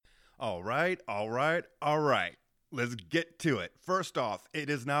All right, all right, all right. Let's get to it. First off,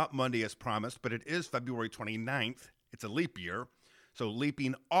 it is not Monday as promised, but it is February 29th. It's a leap year. So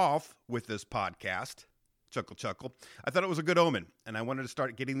leaping off with this podcast, chuckle, chuckle, I thought it was a good omen, and I wanted to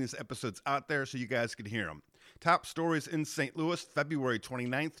start getting these episodes out there so you guys could hear them. Top stories in St. Louis, February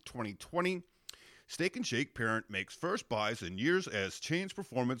 29th, 2020. Steak and Shake parent makes first buys in years as chain's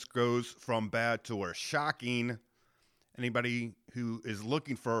performance goes from bad to worse. Shocking. Anybody who is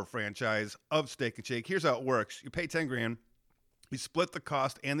looking for a franchise of Steak and Shake, here's how it works. You pay 10 grand. You split the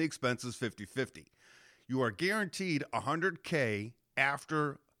cost and the expenses 50-50. You are guaranteed $100K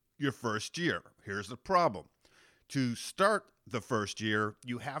after your first year. Here's the problem. To start the first year,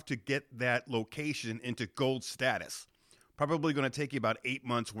 you have to get that location into gold status. Probably going to take you about 8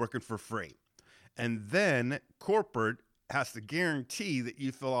 months working for free. And then corporate has to guarantee that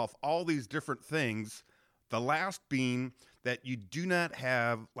you fill off all these different things. The last being that you do not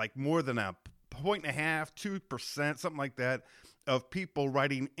have like more than 1.5%, 2%, something like that, of people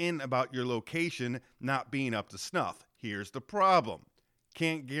writing in about your location not being up to snuff. Here's the problem.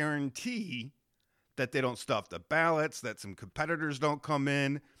 Can't guarantee that they don't stuff the ballots, that some competitors don't come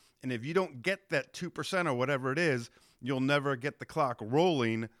in. And if you don't get that 2% or whatever it is, you'll never get the clock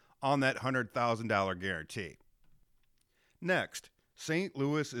rolling on that $100,000 guarantee. Next. St.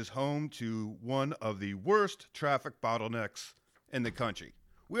 Louis is home to one of the worst traffic bottlenecks in the country.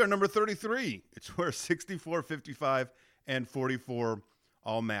 We are number 33. It's where 64, 55, and 44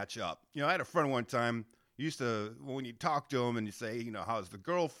 all match up. You know, I had a friend one time, when you talk to him and you say, how's the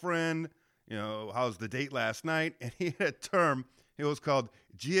girlfriend? How's the date last night? And he had a term, it was called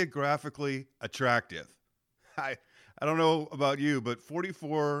geographically attractive. I don't know about you, but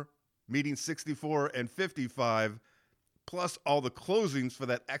 44 meeting 64 and 55 plus all the closings for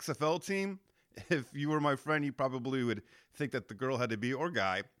that XFL team, if you were my friend, you probably would think that the girl had to be, or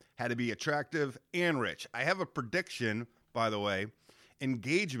guy, had to be attractive and rich. I have a prediction, by the way,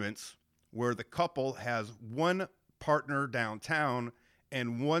 engagements where the couple has one partner downtown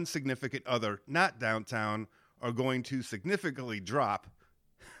and one significant other not downtown are going to significantly drop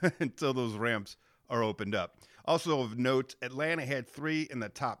until those ramps are opened up. Also of note, Atlanta had 3 in the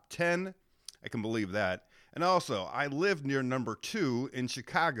top 10. I can believe that. And also, I lived near number 2 in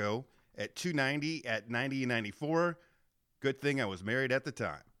Chicago at 290 at 90 and 94. Good thing I was married at the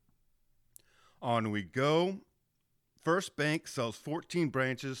time. On we go. First Bank sells 14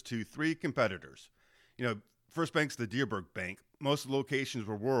 branches to 3 competitors. First Bank's the Dearborn Bank. Most locations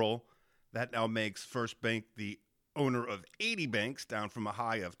were rural. That now makes First Bank the owner of 80 banks, down from a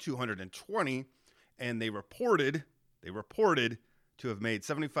high of 220. And they reported to have made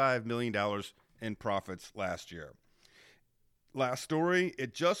 $75 million in profits last year. Last story,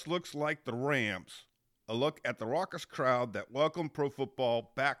 it just looks like the Rams. A look at the raucous crowd that welcomed pro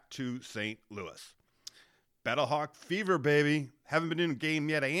football back to St. Louis. Battlehawk fever, baby. Haven't been in a game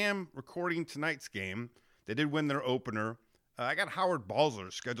yet. I am recording tonight's game. They did win their opener. I got Howard Balzer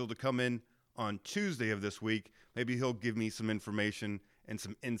scheduled to come in on Tuesday of this week. Maybe he'll give me some information and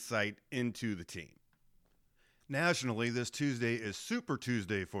some insight into the team. Nationally, this Tuesday is Super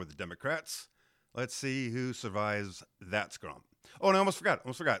Tuesday for the Democrats. Let's see who survives that scrum. Oh, and I almost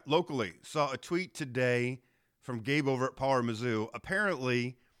forgot. Locally, saw a tweet today from Gabe over at Power Mizzou.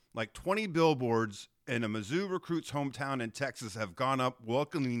 Apparently, like 20 billboards in a Mizzou recruit's hometown in Texas have gone up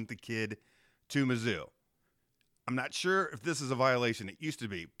welcoming the kid to Mizzou. I'm not sure if this is a violation. It used to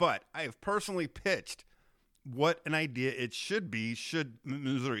be. But I have personally pitched what an idea it should be,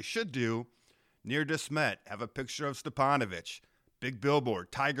 Missouri should do near DeSmet. Have a picture of Stepanovich. Big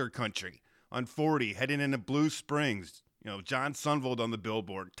billboard, Tiger Country. On 40, heading into Blue Springs, John Sunvold on the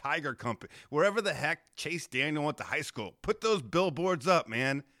billboard, Tiger Company, wherever the heck Chase Daniel went to high school. Put those billboards up,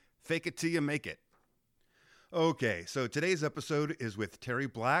 man. Fake it till you make it. Okay, so today's episode is with Terry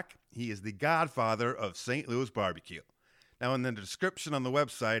Black. He is the godfather of St. Louis barbecue. Now, in the description on the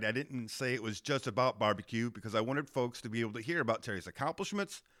website, I didn't say it was just about barbecue because I wanted folks to be able to hear about Terry's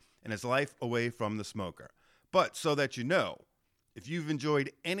accomplishments and his life away from the smoker. But so that you know, if you've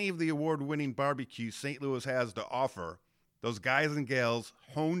enjoyed any of the award-winning barbecue St. Louis has to offer, those guys and gals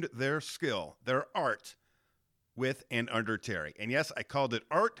honed their skill, their art, with and under Terry. And yes, I called it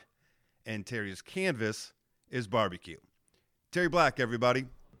art, and Terry's canvas is barbecue. Terry Black, everybody.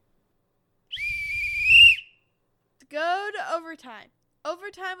 Go to overtime.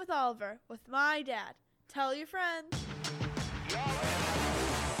 Overtime with Oliver, with my dad. Tell your friends.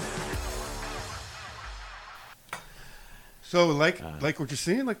 So, like what you're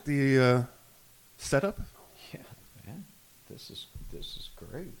seeing, like the setup? Yeah, man, this is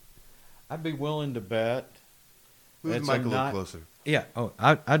great. I'd be willing to bet. Move the mic a little closer. Yeah. Oh,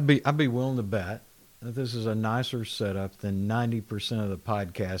 I'd be willing to bet that this is a nicer setup than 90% of the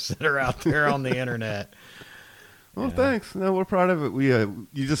podcasts that are out there on the internet. Well, Yeah. thanks. No, we're proud of it. We you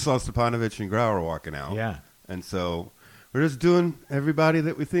just saw Stepanovich and Grauer walking out. Yeah. And so we're just doing everybody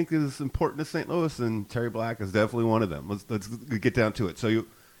that we think is important to St. Louis, and Terry Black is definitely one of them. Let's get down to it. So you're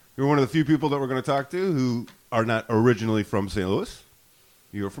one of the few people that we're going to talk to who are not originally from St. Louis.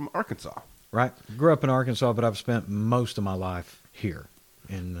 You're from Arkansas. Right. Grew up in Arkansas, but I've spent most of my life here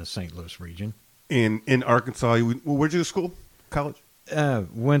in the St. Louis region. In Arkansas, where'd you go to school? College?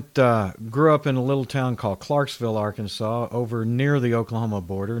 Grew up in a little town called Clarksville, Arkansas, over near the Oklahoma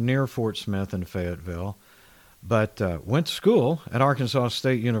border, near Fort Smith and Fayetteville. But went to school at Arkansas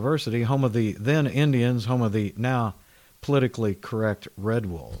State University, home of the then Indians, home of the now politically correct Red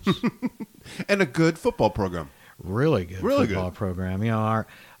Wolves. And a good football program. Really good football program. You know, our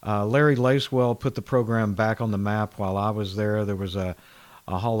Larry Lacewell put the program back on the map while I was there. There was a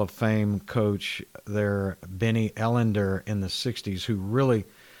Hall of Fame coach there, Benny Ellender, in the 60s, who really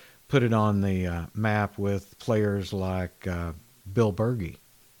put it on the map with players like Bill Berge,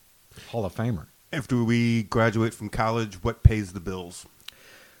 Hall of Famer. After we graduate from college, what pays the bills?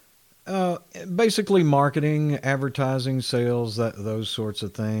 Basically marketing, advertising, sales, those sorts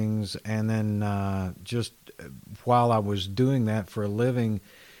of things. And then just while I was doing that for a living,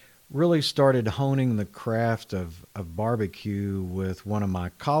 really started honing the craft of barbecue with one of my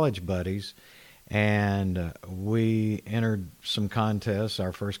college buddies. And we entered some contests.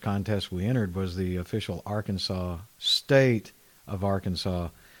 Our first contest we entered was the official Arkansas State of Arkansas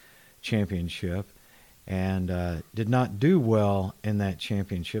Championship, and did not do well in that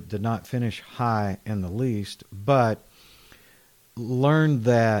championship, did not finish high in the least, but learned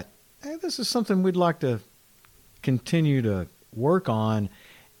that, hey, this is something we'd like to continue to work on.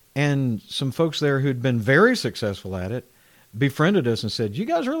 And some folks there who'd been very successful at it befriended us and said, you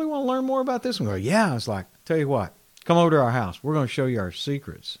guys really want to learn more about this? And we go, yeah. I was like, tell you what, come over to our house. We're going to show you our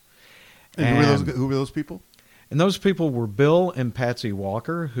secrets. And who were those people? And those people were Bill and Patsy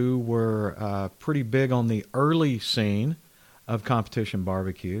Walker, who were pretty big on the early scene of competition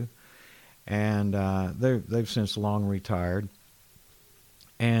barbecue. And they've since long retired.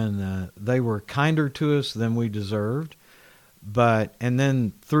 And they were kinder to us than we deserved. And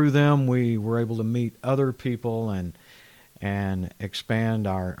then through them, we were able to meet other people and expand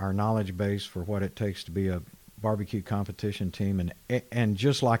our knowledge base for what it takes to be a barbecue competition team. And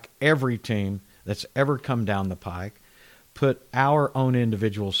just like every team that's ever come down the pike, put our own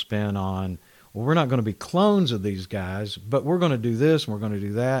individual spin on, well, we're not going to be clones of these guys, but we're going to do this and we're going to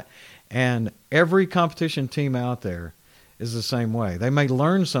do that. And every competition team out there is the same way. They may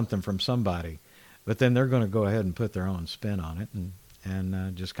learn something from somebody, but then they're going to go ahead and put their own spin on it,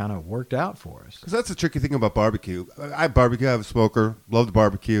 and just kind of worked out for us. Because that's the tricky thing about barbecue. I barbecue. I have a smoker. Love to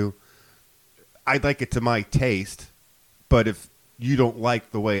barbecue. I like it to my taste, but if you don't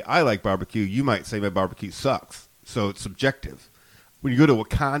like the way I like barbecue, you might say my barbecue sucks. So it's subjective. When you go to a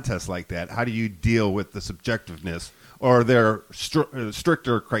contest like that, how do you deal with the subjectiveness? Or are there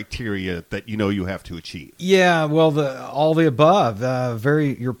stricter criteria that you have to achieve? Yeah, well, all the above.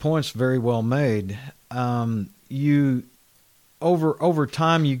 Your point's very well made. You over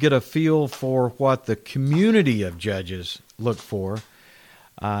time you get a feel for what the community of judges look for.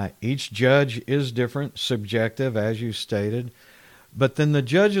 Each judge is different, subjective, as you stated, but then the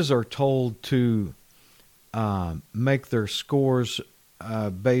judges are told to make their scores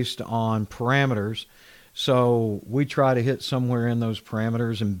based on parameters. So we try to hit somewhere in those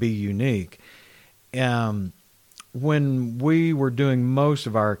parameters and be unique. When we were doing most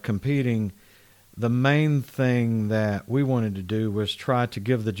of our competing, the main thing that we wanted to do was try to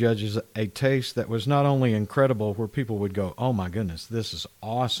give the judges a taste that was not only incredible, where people would go, oh my goodness, this is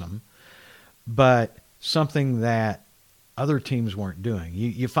awesome, but something that other teams weren't doing.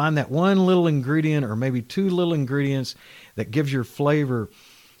 You find that one little ingredient or maybe two little ingredients that gives your flavor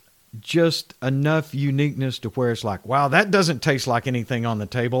just enough uniqueness to where it's like, wow, that doesn't taste like anything on the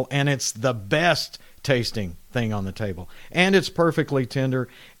table, and it's the best tasting thing on the table, and it's perfectly tender,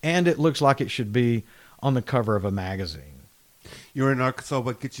 and it looks like it should be on the cover of a magazine. You're in Arkansas.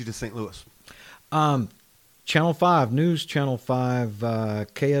 What gets you to St. Louis? Channel 5, News Channel 5,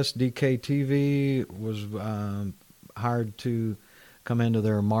 KSDK TV was hired to come into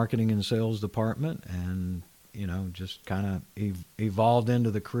their marketing and sales department, and just kind of evolved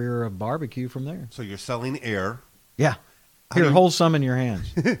into the career of barbecue from there. So you're selling air. Yeah. Here, hold some in your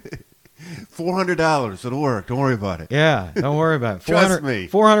hands. $400. It'll work. Don't worry about it. Yeah, don't worry about it. Trust me.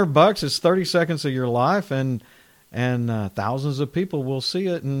 $400 is 30 seconds of your life, and thousands of people will see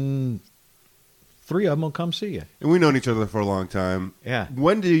it in 3 of them will come see you. And we've known each other for a long time. Yeah.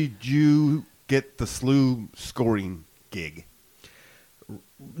 When did you get the SLU scoring gig?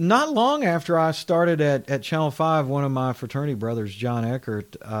 Not long after I started at Channel 5, one of my fraternity brothers, John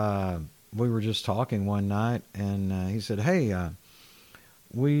Eckert, we were just talking one night, and he said, hey,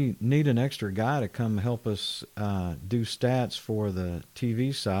 we need an extra guy to come help us do stats for the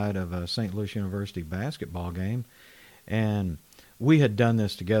TV side of a St. Louis University basketball game. And we had done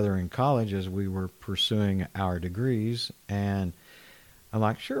this together in college as we were pursuing our degrees. And I'm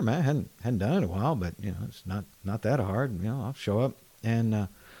like, sure, man, hadn't done it in a while, but, it's not that hard. I'll show up. And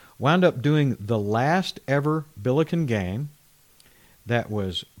wound up doing the last ever Billiken game that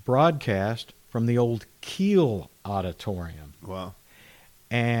was broadcast from the old Kiel Auditorium. Wow.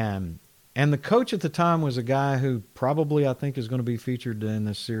 And the coach at the time was a guy who probably, I think, is going to be featured in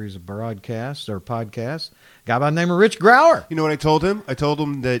this series of broadcasts or podcasts, a guy by the name of Rich Grauer. You know what I told him? I told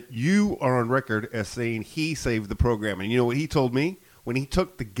him that you are on record as saying he saved the program. And you know what he told me? When he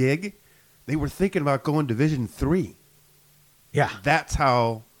took the gig, they were thinking about going Division III. Yeah. That's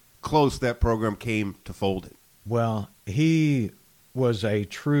how close that program came to folding. Well, he was a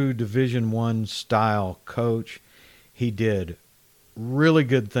true Division I style coach. He did really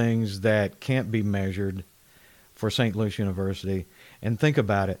good things that can't be measured for St. Louis University. And think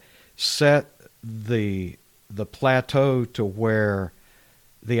about it. Set the plateau to where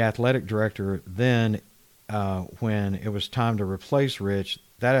the athletic director then, when it was time to replace Rich,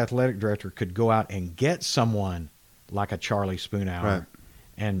 that athletic director could go out and get someone like a Charlie Spoonhour,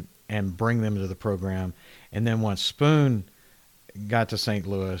 right, and bring them to the program. And then once Spoon got to St.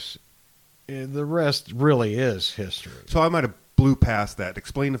 Louis, the rest really is history. So I might have blew past that.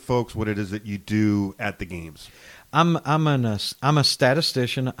 Explain to folks what it is that you do at the games. I'm a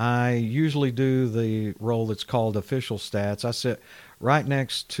statistician. I usually do the role that's called official stats. I sit right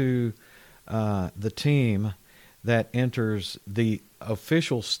next to the team that enters the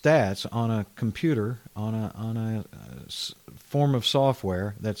official stats on a computer, on a form of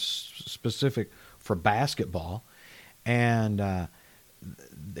software that's specific for basketball, and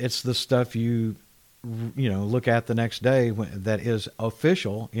it's the stuff you look at the next day that is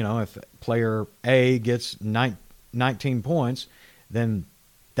official. If player A gets 19 points, then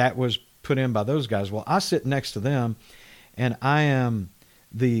that was put in by those guys. Well, I sit next to them, and I am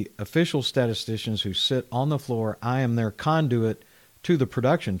the official statisticians who sit on the floor. I am their conduit to the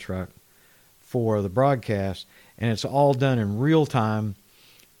production truck for the broadcast, and it's all done in real time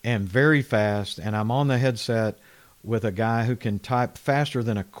and very fast. And I'm on the headset with a guy who can type faster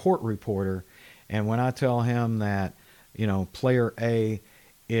than a court reporter. And when I tell him that, player A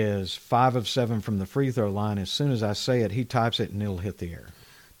is 5 of 7 from the free throw line, as soon as I say it, he types it and it'll hit the air.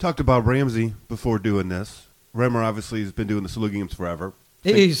 Talked about Ramsey before doing this. Remmer obviously has been doing the SLU games forever.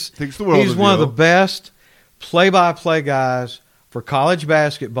 He's one of the best play-by-play guys for college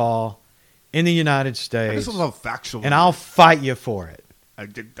basketball in the United States. I just love factual. And I'll fight you for it.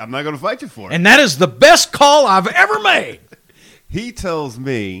 I'm not going to fight you for it. And that is the best call I've ever made. He tells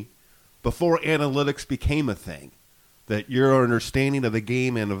me, before analytics became a thing, that your understanding of the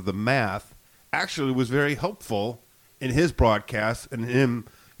game and of the math actually was very helpful in his broadcast and him,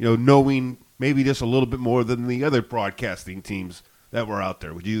 knowing maybe just a little bit more than the other broadcasting teams that were out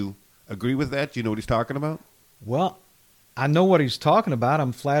there. Would you agree with that? Do you know what he's talking about? Well, I know what he's talking about.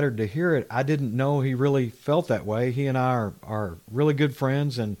 I'm flattered to hear it. I didn't know he really felt that way. He and I are really good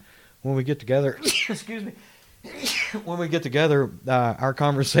friends, and when we get together, excuse me, when we get together, our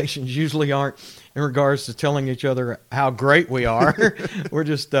conversations usually aren't in regards to telling each other how great we are. We're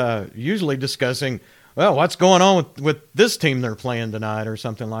just usually discussing, well, what's going on with this team they're playing tonight or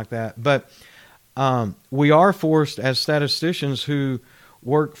something like that. But we are forced, as statisticians who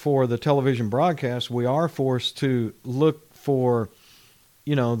work for the television broadcast, we are forced to look for,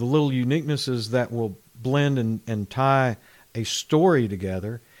 the little uniquenesses that will blend and tie a story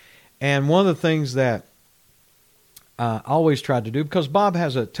together. And one of the things that I always tried to do, because Bob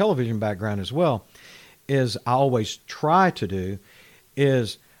has a television background as well, is I always try to do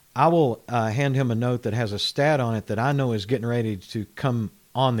is I will hand him a note that has a stat on it that I know is getting ready to come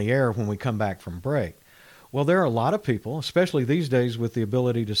on the air when we come back from break. Well, there are a lot of people, especially these days with the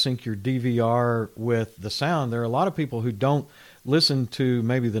ability to sync your DVR with the sound, there are a lot of people who don't listen to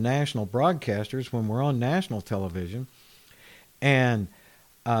maybe the national broadcasters when we're on national television, and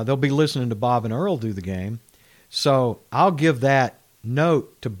they'll be listening to Bob and Earl do the game. So I'll give that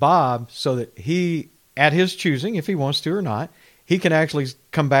note to Bob so that he, at his choosing, if he wants to or not, he can actually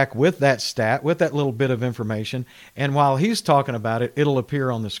come back with that stat, with that little bit of information, and while he's talking about it, it'll appear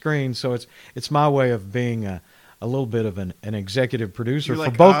on the screen. So it's my way of being a little bit of an executive producer You're for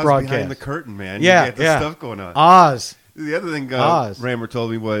like both Oz broadcasts. behind the curtain, man. Yeah, You get the yeah. stuff going on. Oz. The other thing Oz. Rammer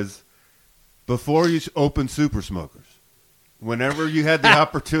told me was, before you open Super Smokers, whenever you had the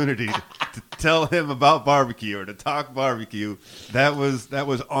opportunity to tell him about barbecue or to talk barbecue, that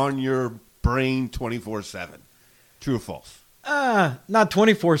was on your brain 24/7. True or false? Not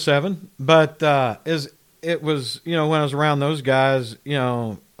 24/7, but it was, when I was around those guys,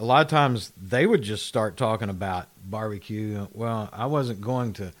 a lot of times they would just start talking about barbecue. Well, I wasn't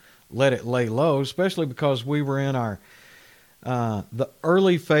going to let it lay low, especially because we were in our the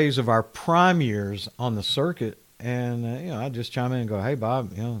early phase of our prime years on the circuit, and I'd just chime in and go, "Hey,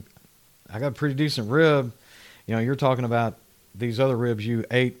 Bob, I got a pretty decent rib. You're talking about these other ribs you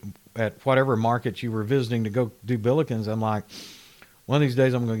ate at whatever market you were visiting to go do Billikens." I'm like, one of these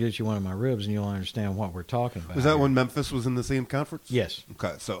days I'm going to get you one of my ribs and you'll understand what we're talking about. Was that here. when Memphis was in the same conference? Yes.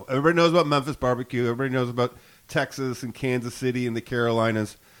 Okay, so everybody knows about Memphis barbecue. Everybody knows about Texas and Kansas City and the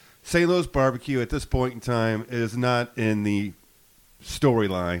Carolinas. St. Louis barbecue at this point in time is not in the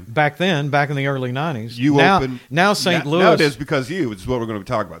storyline. Back then, back in the early 90s. Open now St. Louis. Now it is because which is what we're going to be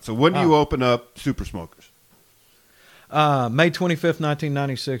talking about. So when do you open up Super Smokers? May 25th,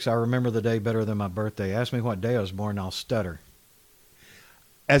 1996. I remember the day better than my birthday. Ask me what day I was born, I'll stutter.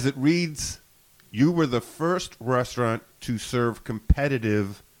 As it reads, you were the first restaurant to serve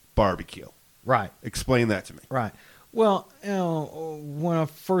competitive barbecue. Right. Explain that to me. Right. Well, when I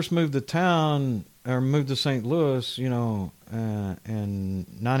first moved to town, or moved to St. Louis, in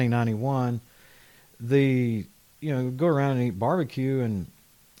 1991, go around and eat barbecue, and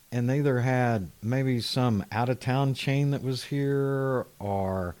they either had maybe some out-of-town chain that was here,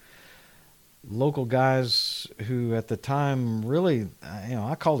 or local guys who at the time really,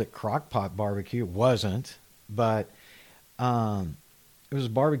 I called it crockpot barbecue. It wasn't, but it was a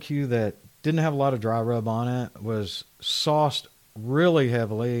barbecue that didn't have a lot of dry rub on it, was sauced really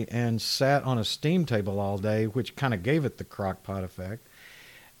heavily, and sat on a steam table all day, which kind of gave it the crockpot effect.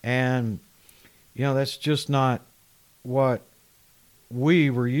 And, that's just not what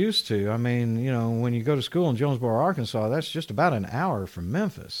we were used to. I mean, when you go to school in Jonesboro, Arkansas, that's just about an hour from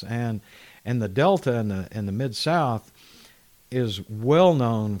Memphis. And the Delta and the Mid-South is well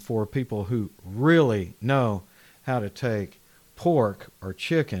known for people who really know how to take pork or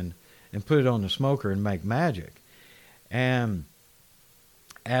chicken and put it on the smoker and make magic. And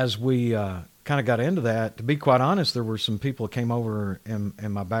as we kind of got into that, to be quite honest, there were some people that came over in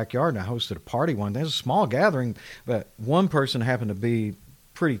my backyard, and I hosted a party one day. It was a small gathering, but one person happened to be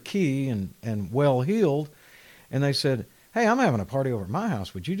pretty key and well-heeled, and they said, "Hey, I'm having a party over at my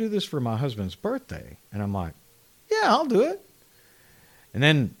house. Would you do this for my husband's birthday?" And I'm like, "Yeah, I'll do it."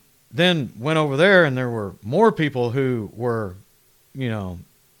 And then went over there, and there were more people who were,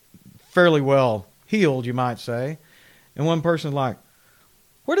 fairly well heeled, you might say. And one person's like,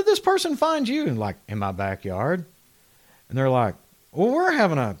 "Where did this person find you?" And like, "In my backyard." And they're like, "Well, we're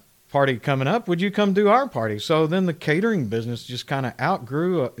having a party coming up. Would you come do our party?" So then the catering business just kind of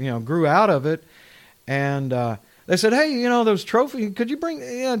grew out of it. And they said, "Hey, those trophies, could you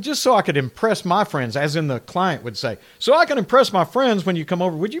bring, just so I could impress my friends," as in the client would say, "so I can impress my friends when you come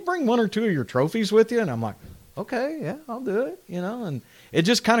over, would you bring one or two of your trophies with you?" And I'm like, "Okay, yeah, I'll do it," and it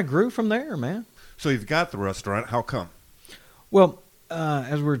just kind of grew from there, man. So you've got the restaurant. How come? Well,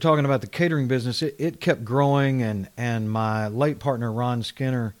 as we were talking about the catering business, it kept growing, and my late partner, Ron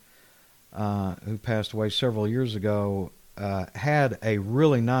Skinner, who passed away several years ago, had a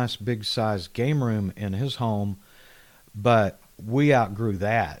really nice big-sized game room in his home, but we outgrew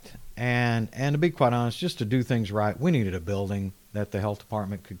that. And to be quite honest, just to do things right, we needed a building that the health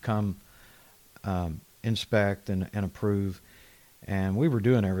department could come inspect and approve. And we were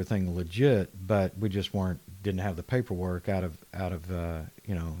doing everything legit, but we just didn't have the paperwork out of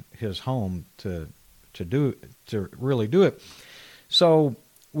his home to really do it. So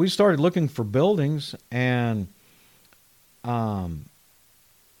we started looking for buildings, and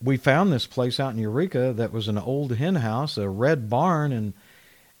we found this place out in Eureka that was an old hen house, a red barn,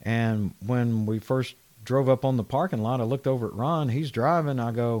 and when we first drove up on the parking lot, I looked over at Ron. He's driving.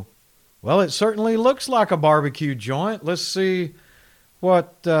 I go, "Well, it certainly looks like a barbecue joint. Let's see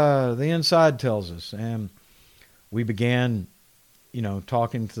what the inside tells us." And we began,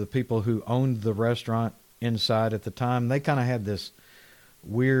 talking to the people who owned the restaurant inside at the time. They kind of had this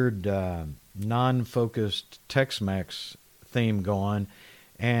weird, non-focused Tex-Mex theme going.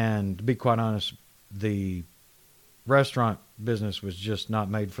 And to be quite honest, the restaurant business was just not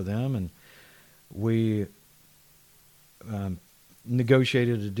made for them. And we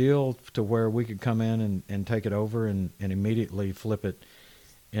negotiated a deal to where we could come in and take it over and immediately flip it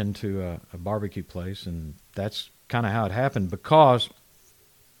into a barbecue place. And that's kind of how it happened, because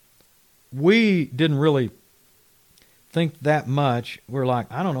we didn't really think that much. We're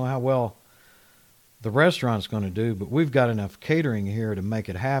like, I don't know how well the restaurant's going to do, but we've got enough catering here to make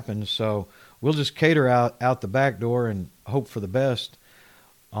it happen. So we'll just cater out the back door and hope for the best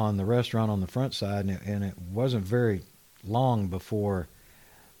on the restaurant on the front side. And it wasn't very long before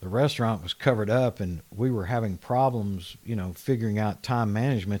the restaurant was covered up, and we were having problems, figuring out time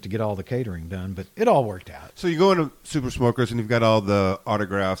management to get all the catering done, but it all worked out. So you go into Super Smokers and you've got all the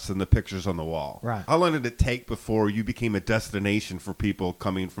autographs and the pictures on the wall. Right. How long did it take before you became a destination for people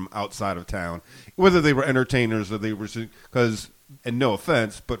coming from outside of town, whether they were entertainers or they were, because, and no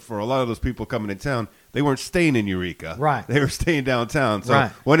offense, but for a lot of those people coming in town, they weren't staying in Eureka. Right. They were staying downtown. So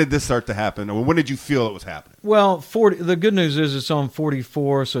right. When did this start to happen, or when did you feel it was happening? Well, the good news is it's on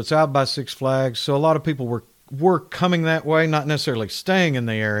 44, so it's out by Six Flags. So a lot of people were coming that way, not necessarily staying in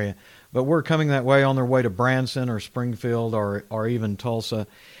the area, but were coming that way on their way to Branson or Springfield or even Tulsa.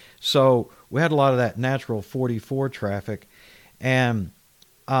 So we had a lot of that natural 44 traffic. And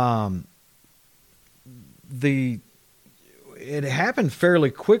it happened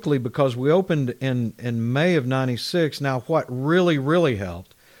fairly quickly because we opened in May of 96. Now, what really, really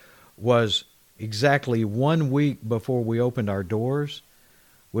helped was exactly 1 week before we opened our doors,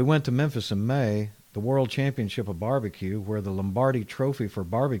 we went to Memphis in May, the World Championship of Barbecue, where the Lombardi Trophy for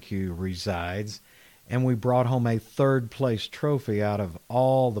barbecue resides, and we brought home a third-place trophy out of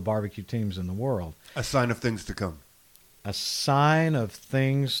all the barbecue teams in the world. A sign of things to come. A sign of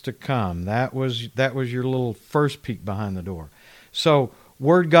things to come. That was your little first peek behind the door. So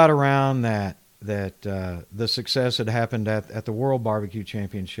word got around that the success had happened at the World Barbecue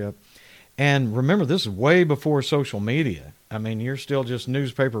Championship. And remember, this is way before social media. I mean, you're still just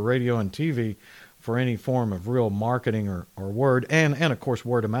newspaper, radio, and TV for any form of real marketing or word, and of course,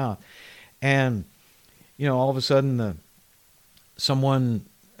 word of mouth. And, all of a sudden, someone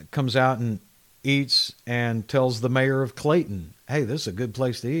comes out and eats and tells the mayor of Clayton, hey, this is a good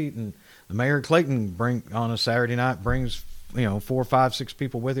place to eat. And the mayor of Clayton on a Saturday night brings, 4, 5, 6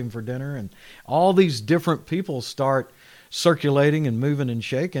 people with him for dinner. And all these different people start circulating and moving and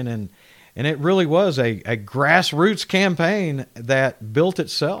shaking. And it really was a grassroots campaign that built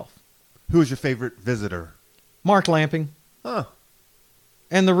itself. Who was your favorite visitor? Mark Lamping. Huh.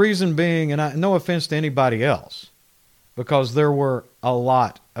 And the reason being, and no offense to anybody else, because there were a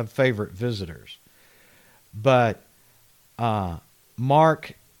lot of favorite visitors. But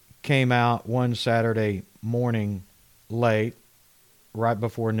Mark came out one Saturday morning late, right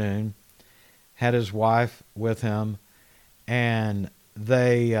before noon, had his wife with him, and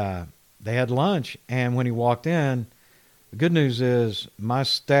they had lunch. And when he walked in, the good news is my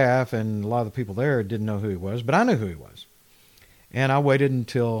staff and a lot of the people there didn't know who he was, but I knew who he was. And I waited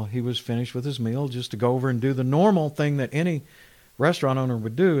until he was finished with his meal just to go over and do the normal thing that any restaurant owner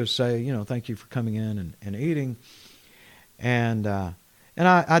would do, is say, thank you for coming in and eating. And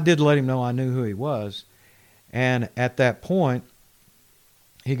I did let him know I knew who he was. And at that point,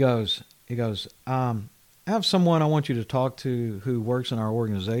 he goes, I have someone I want you to talk to who works in our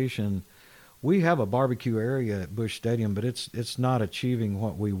organization. We have a barbecue area at Busch Stadium, but it's not achieving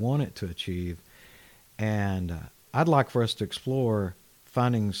what we want it to achieve. And I'd like for us to explore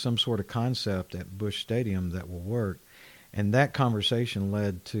finding some sort of concept at Busch Stadium that will work. And that conversation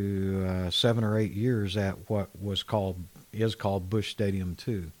led to 7 or 8 years at what is called Busch Stadium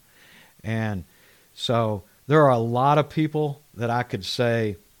 2. And so there are a lot of people that I could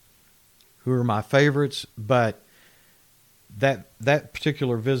say who are my favorites, but that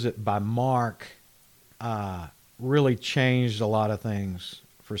particular visit by Mark really changed a lot of things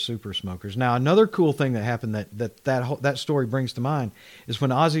for Super Smokers. Now, another cool thing that happened that story brings to mind is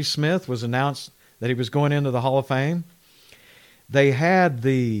when Ozzie Smith was announced that he was going into the Hall of Fame. They had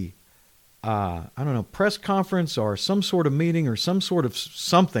the press conference or some sort of meeting or some sort of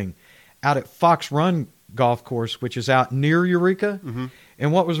something out at Fox Run Golf Course, which is out near Eureka. Mm-hmm.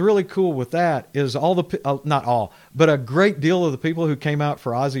 And what was really cool with that is not all, but a great deal of the people who came out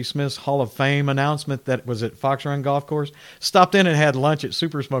for Ozzie Smith's Hall of Fame announcement that was at Fox Run Golf Course stopped in and had lunch at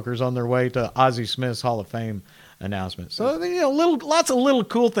Super Smokers on their way to Ozzie Smith's Hall of Fame announcement. So, lots of little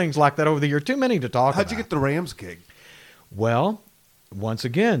cool things like that over the year. Too many to talk about. How'd you get the Rams gig? Well, once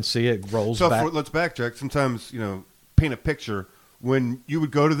again, see, it rolls back. So let's backtrack. Sometimes, paint a picture. When you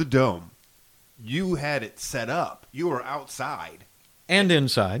would go to the Dome, you had it set up. You were outside. And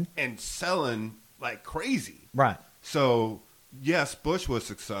inside. And selling like crazy. Right. So, yes, Busch was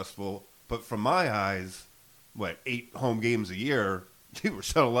successful, but from my eyes, 8 home games a year, you were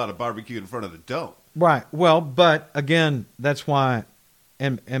selling a lot of barbecue in front of the Dome. Right. Well, but again, that's why,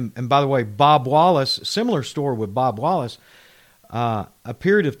 and by the way, Bob Wallace, similar story with Bob Wallace. A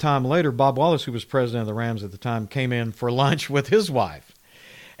period of time later, Bob Wallace, who was president of the Rams at the time, came in for lunch with his wife,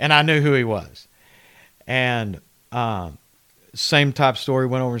 and I knew who he was. And same type story,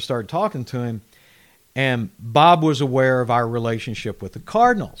 went over and started talking to him, and Bob was aware of our relationship with the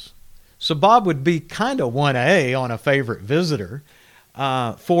Cardinals. So Bob would be kind of 1A on a favorite visitor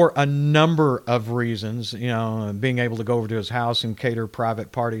for a number of reasons, you know, being able to go over to his house and cater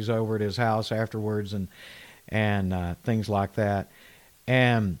private parties over at his house afterwards and things like that.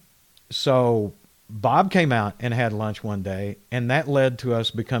 And so Bob came out and had lunch one day, and that led to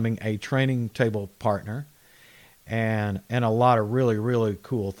us becoming a training table partner and a lot of really, really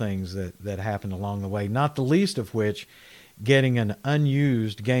cool things that happened along the way, not the least of which getting an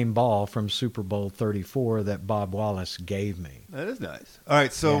unused game ball from Super Bowl 34 that Bob Wallace gave me. That is nice. All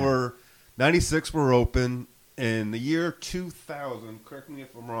right, so we're 96, we're open. In the year 2000, correct me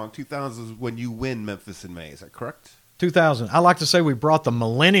if I'm wrong, 2000 is when you win Memphis in May. Is that correct? 2000. I like to say we brought the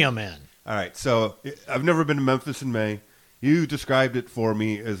millennium in. All right, so I've never been to Memphis in May. You described it for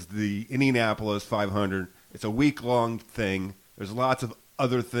me as the Indianapolis 500. It's a week-long thing. There's lots of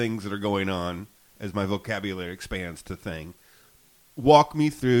other things that are going on as my vocabulary expands to thing. Walk me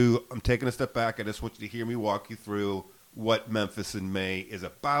through. I'm taking a step back. I just want you to hear me walk you through what Memphis in May is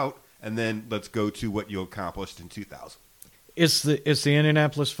about, and then let's go to what you accomplished in 2000. It's the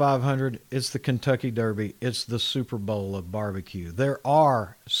Indianapolis 500. It's the Kentucky Derby. It's the Super Bowl of barbecue. There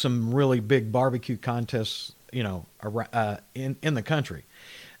are some really big barbecue contests, you know, in the country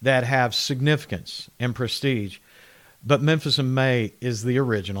that have significance and prestige. But Memphis in May is the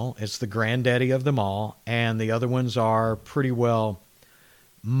original. It's the granddaddy of them all, and the other ones are pretty well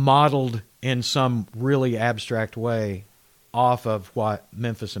modeled in some really abstract way off of what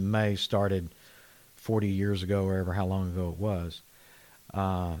Memphis in May started 40 years ago, or ever how long ago it was.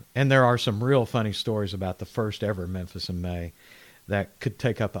 And there are some real funny stories about the first ever Memphis in May that could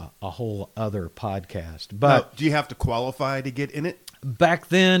take up a whole other podcast. But now, do you have to qualify to get in it? Back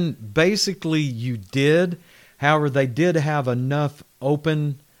then, basically you did. However, they did have enough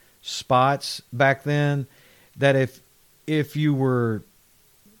open spots back then that if you were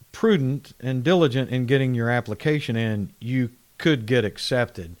prudent and diligent in getting your application in, you could get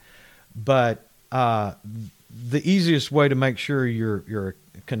accepted. But the easiest way to make sure you're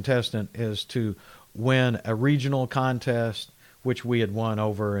a contestant is to win a regional contest, which we had won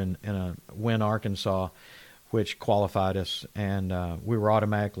over in Wynne, Arkansas, which qualified us, and we were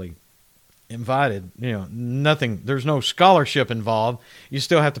automatically invited. You know, nothing. There's no scholarship involved. You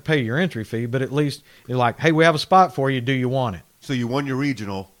still have to pay your entry fee, but at least you're like, hey, we have a spot for you. Do you want it? So you won your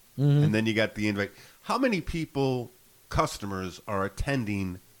regional, and then you got the invite. How many customers are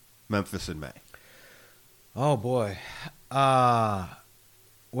attending Memphis in May? Oh, boy. Well,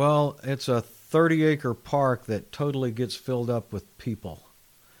 it's a 30-acre park that totally gets filled up with people.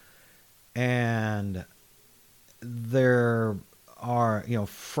 And there are, you know,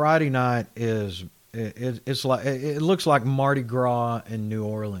 Friday night is, it's like, it looks like Mardi Gras in New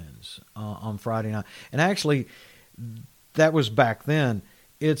Orleans on Friday night. And actually, that was back then.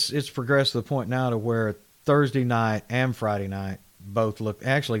 It's progressed to the point now to where Thursday night and Friday night both look.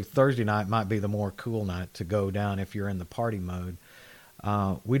 Actually, Thursday night might be the more cool night to go down if you're in the party mode.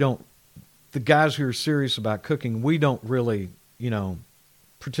 We don't. The guys who are serious about cooking, we don't really, you know,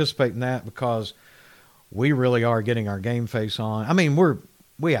 participate in that because we really are getting our game face on. I mean,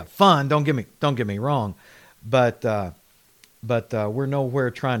 we have fun. Don't get me wrong, but we're nowhere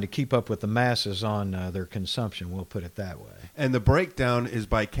trying to keep up with the masses on their consumption. We'll put it that way. And the breakdown is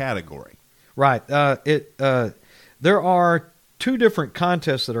by category. Right. There are two different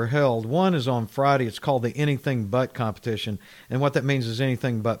contests that are held. One is on Friday. It's called the Anything But competition. And what that means is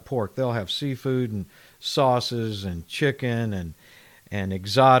anything but pork. They'll have seafood and sauces and chicken and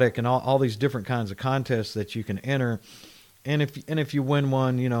exotic and all these different kinds of contests that you can enter. And if you win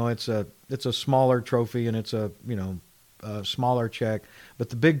one, you know, it's a smaller trophy and it's a smaller check. But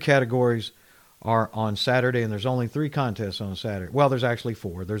the big categories are on Saturday, and there's only 3 contests on Saturday. Well, there's actually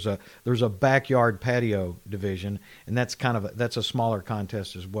 4. There's a backyard patio division, and that's a smaller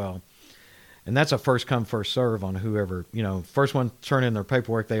contest as well. And that's a first come, first serve on whoever, you know, first one turn in their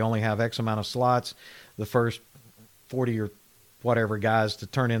paperwork. They only have X amount of slots. The first 40 or whatever guys to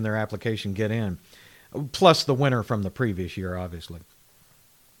turn in their application get in, plus the winner from the previous year, obviously.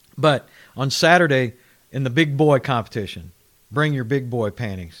 But on Saturday, in the big boy competition, bring your big boy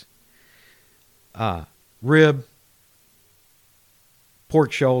panties. Rib,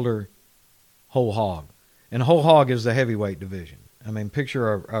 pork shoulder, whole hog. And whole hog is the heavyweight division. I mean,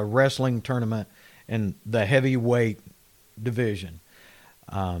 picture a wrestling tournament in the heavyweight division.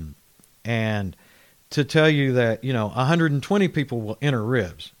 And to tell you that, 120 people will enter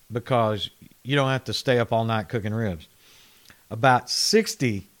ribs because you don't have to stay up all night cooking ribs. About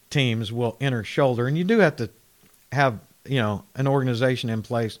 60 teams will enter shoulder, and you do have to have, an organization in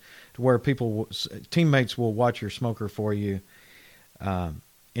place to where teammates will watch your smoker for you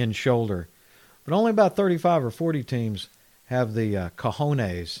in shoulder. But only about 35 or 40 teams have the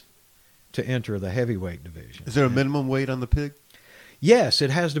cojones to enter the heavyweight division. Is there a minimum weight on the pig? Yes, it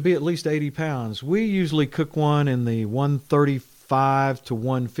has to be at least 80 pounds. We usually cook one in the 135 to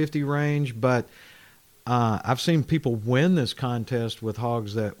 150 range, but I've seen people win this contest with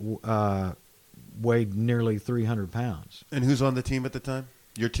hogs that weighed nearly 300 pounds. And who's on the team at the time?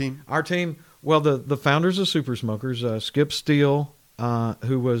 Your team? Our team, well, the founders of Super Smokers, Skip Steele,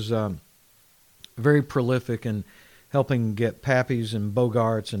 who was very prolific in helping get Pappy's and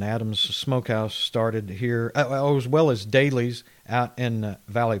Bogart's and Adams Smokehouse started here, as well as Daly's out in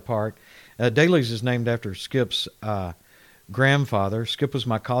Valley Park. Daly's is named after Skip's grandfather. Skip was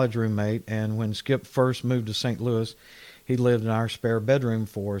my college roommate, and when Skip first moved to St. Louis, he lived in our spare bedroom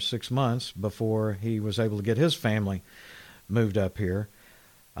for 6 months before he was able to get his family moved up here.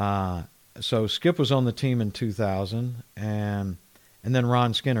 So Skip was on the team in 2000, and then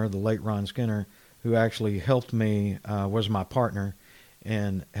Ron Skinner, the late Ron Skinner, who actually helped me, was my partner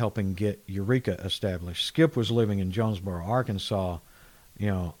in helping get Eureka established. Skip was living in Jonesboro, Arkansas,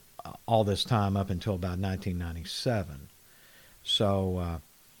 all this time up until about 1997. So,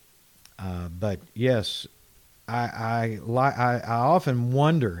 but yes, I often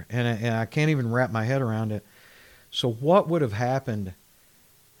wonder, and I can't even wrap my head around it. So what would have happened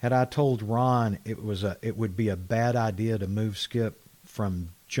had I told Ron it would be a bad idea to move Skip from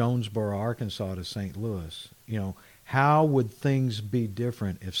Jonesboro, Arkansas to St. Louis? How would things be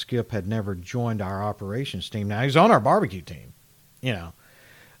different if Skip had never joined our operations team? Now, he's on our barbecue team,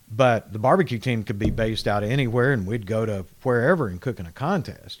 but the barbecue team could be based out of anywhere, and we'd go to wherever and cook in a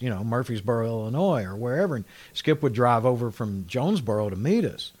contest, Murfreesboro, Illinois, or wherever. And Skip would drive over from Jonesboro to meet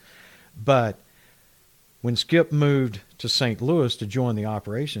us. But when Skip moved to St. Louis to join the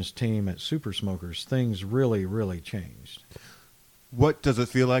operations team at Super Smokers, things really, really changed. What does it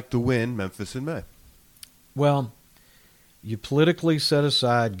feel like to win Memphis in May? Well, you politically set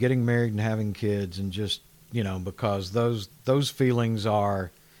aside getting married and having kids, and just, because those feelings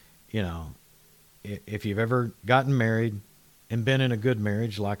are, if you've ever gotten married and been in a good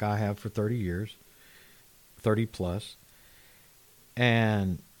marriage like I have for 30 years, 30 plus,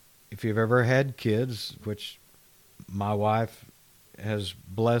 and if you've ever had kids, which my wife has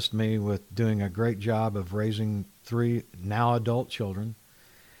blessed me with doing a great job of raising 3 now adult children,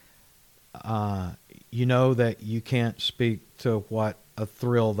 you know that you can't speak to what a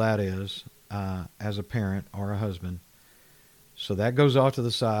thrill that is as a parent or a husband. So that goes off to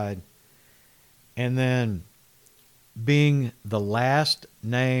the side. And then being the last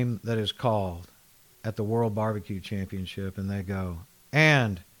name that is called at the World Barbecue Championship, and they go,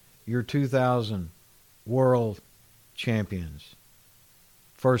 and your 2000 World Champions,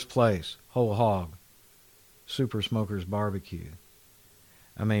 first place, whole hog, Super Smokers Barbecue.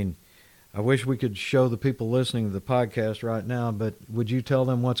 I mean, I wish we could show the people listening to the podcast right now, but would you tell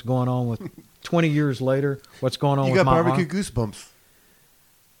them what's going on with 20 years later? What's going on You with got my barbecue arm? goosebumps.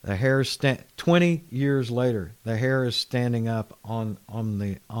 The hair 20 years later, the hair is standing up on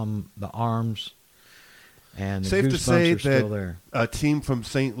the arms, and the Safe to goosebumps say are still that there. a team from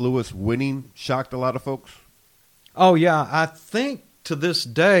St. Louis winning shocked a lot of folks. Oh yeah, I think to this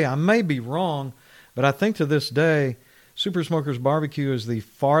day, I may be wrong, but I think to this day, Super Smokers Barbecue is the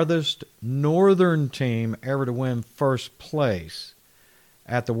farthest northern team ever to win first place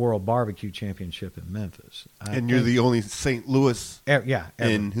at the World Barbecue Championship in Memphis. And you're the only St. Louis ever.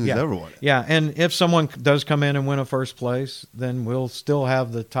 in who's ever won it. Yeah, and if someone does come in and win a first place, then we'll still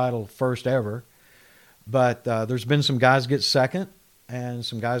have the title first ever. But there's been some guys get second, and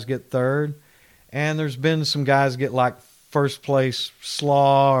some guys get third, and there's been some guys get like first place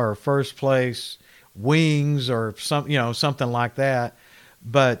slaw or first place wings or something like that.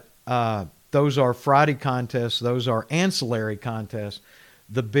 But those are Friday contests. Those are ancillary contests.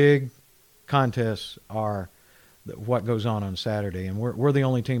 The big contests are what goes on Saturday, and we're the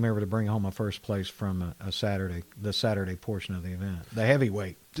only team ever to bring home a first place from the Saturday portion of the event, the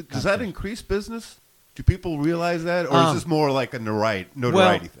heavyweight. Does that increase business? Do people realize that, or is this more like a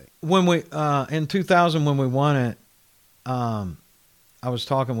notoriety thing? When we in 2000 when we won it, I was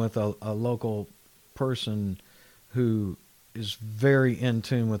talking with a local person who is very in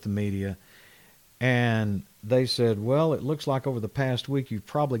tune with the media, and they said, well, it looks like over the past week you've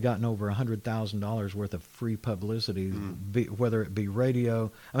probably gotten over $100,000 worth of free publicity, whether it be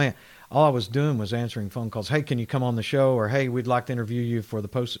radio. I mean, all I was doing was answering phone calls. Hey, can you come on the show? Or, hey, we'd like to interview you for the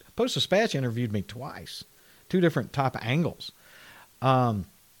Post-Dispatch interviewed me twice, 2 different type of angles.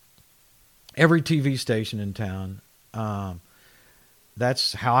 Every TV station in town.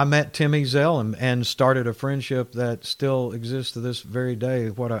 That's how I met Tim Ezell and started a friendship that still exists to this very day.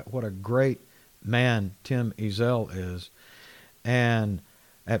 What a great man Tim Ezell is, and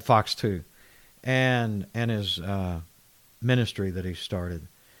at Fox 2, and his ministry that he started.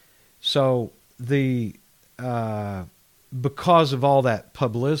 So because of all that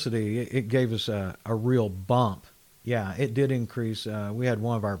publicity, it gave us a real bump. Yeah, it did increase. We had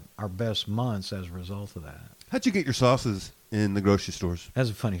one of our best months as a result of that. How'd you get your sauces in the grocery stores? That's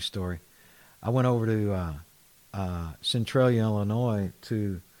a funny story. I went over to Centralia, Illinois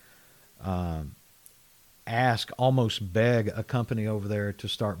to almost beg a company over there to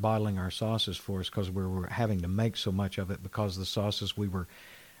start bottling our sauces for us because we were having to make so much of it because the sauces we were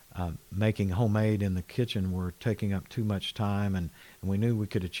making homemade in the kitchen were taking up too much time, and we knew we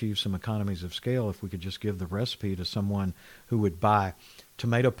could achieve some economies of scale if we could just give the recipe to someone who would buy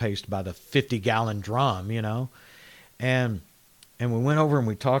tomato paste by the 50-gallon drum, you know. And we went over and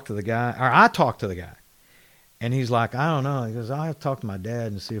we talked to the guy, or I talked to the guy, and he's like, I don't know. He goes, I'll have to talk to my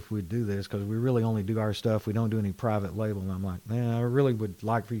dad and see if we'd do this because we really only do our stuff. We don't do any private label. And I'm like, man, I really would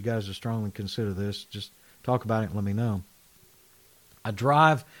like for you guys to strongly consider this. Just talk about it and let me know. I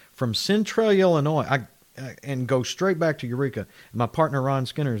drive from Centralia, Illinois, and go straight back to Eureka. My partner Ron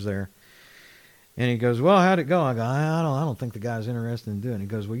Skinner's there, and he goes, "Well, how'd it go?" I go, "I don't think the guy's interested in doing it." He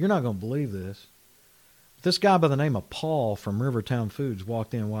goes, "Well, you're not going to believe this. This guy by the name of Paul from Rivertown Foods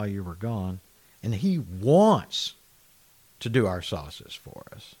walked in while you were gone, and he wants to do our sauces for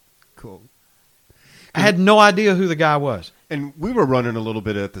us." Cool. I had no idea who the guy was. And we were running a little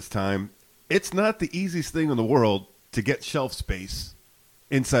bit at this time. It's not the easiest thing in the world to get shelf space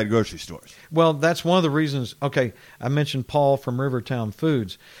inside grocery stores. Well, that's one of the reasons. Okay, I mentioned Paul from Rivertown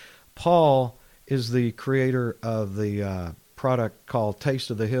Foods. Paul is the creator of the product called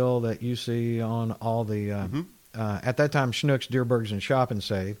Taste of the Hill that you see on all the, at that time, Schnucks, Deerbergs, and Shop and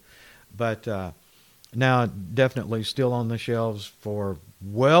Save. But now definitely still on the shelves for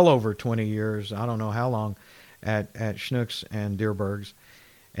well over 20 years. I don't know how long at Schnucks and Deerbergs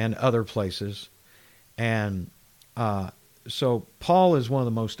and other places. And so Paul is one of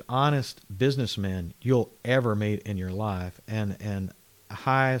the most honest businessmen you'll ever meet in your life, and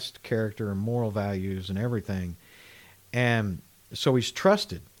highest character and moral values and everything. And so he's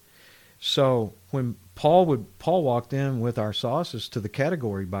trusted. So when Paul walked in with our sauces to the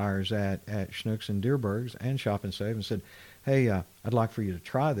category buyers at Schnucks and Deerbergs and Shop and Save and said, "Hey, I'd like for you to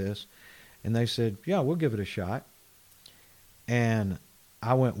try this." And they said, "Yeah, we'll give it a shot." And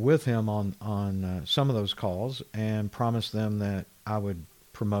I went with him on some of those calls and promised them that I would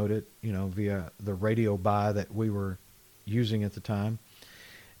promote it, via the radio buy that we were using at the time.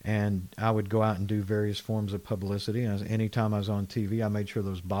 And I would go out and do various forms of publicity. And anytime I was on TV, I made sure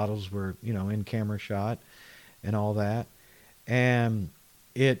those bottles were, in camera shot and all that. And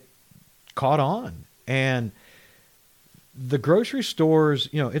it caught on. And the grocery stores,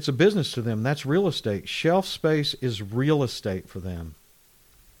 it's a business to them. That's real estate. Shelf space is real estate for them.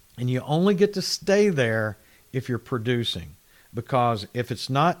 And you only get to stay there if you're producing, because if it's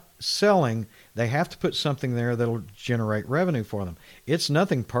not selling, they have to put something there that'll generate revenue for them. It's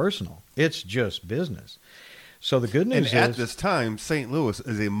nothing personal. It's just business. So the good news is, at this time, St. Louis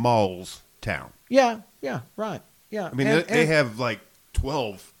is a malls town. Yeah, right. Yeah. I mean, they have like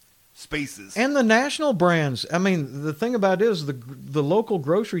 12 spaces. And the national brands. I mean, the thing about it is the local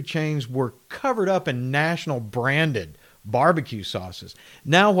grocery chains were covered up in national branded barbecue sauces.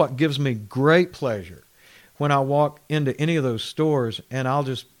 Now what gives me great pleasure when I walk into any of those stores, and I'll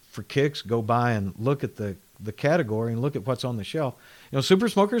just, for kicks, go by and look at the category and look at what's on the shelf. Super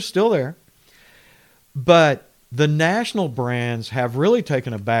Smoker is still there, but the national brands have really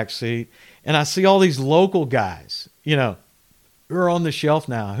taken a back seat, and I see all these local guys, who are on the shelf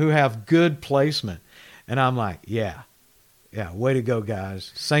now, who have good placement, and I'm like, yeah, way to go,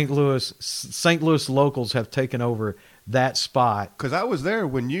 guys. St. Louis locals have taken over that spot. Because I was there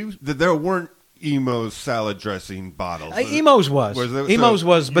when there weren't Emo's salad dressing bottles. Emo's was.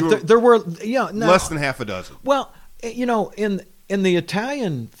 There were less than half a dozen. Well, in the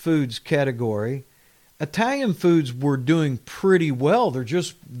Italian foods category, Italian foods were doing pretty well.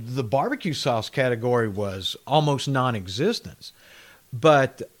 The barbecue sauce category was almost non-existent.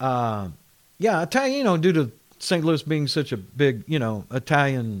 But Italian, due to St. Louis being such a big,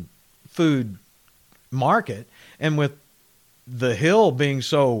 Italian food market, and with the Hill being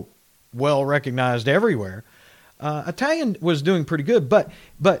so well recognized everywhere, Italian was doing pretty good. But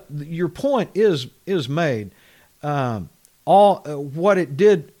your point is made. What it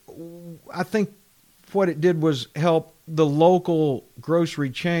did, I think, what it did was help the local grocery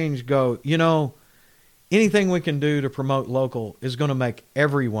chains go, anything we can do to promote local is going to make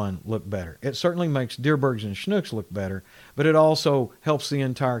everyone look better. It certainly makes Dierbergs and Schnucks look better, but it also helps the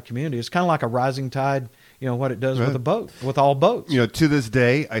entire community. It's kind of like a rising tide, what it does with a boat, with all boats. To this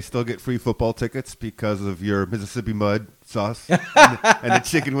day, I still get free football tickets because of your Mississippi mud sauce and the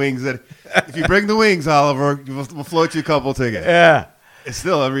chicken wings. That if you bring the wings, Oliver, we'll float you a couple tickets. Yeah. It's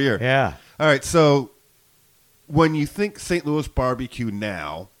still every year. Yeah. All right, so when you think St. Louis barbecue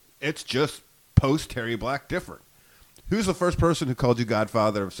now, it's just post Terry Black different. Who's the first person who called you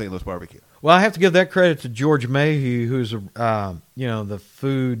godfather of St. Louis barbecue? Well, I have to give that credit to George Mayhew, who's the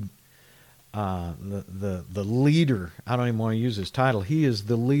food, the leader. I don't even want to use his title. He is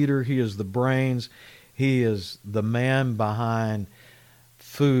the leader. He is the brains. He is the man behind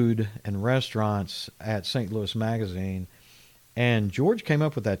food and restaurants at St. Louis Magazine. And George came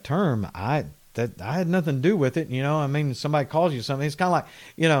up with that term. I had nothing to do with it. Somebody calls you something. It's kind of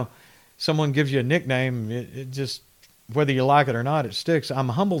like, someone gives you a nickname. It just, whether you like it or not, it sticks. I'm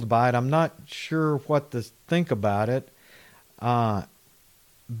humbled by it. I'm not sure what to think about it. But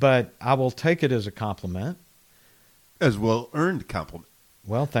I will take it as a compliment. As well-earned compliment.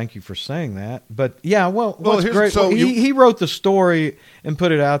 Well, thank you for saying that. But, yeah, what's here's- great, so he wrote the story and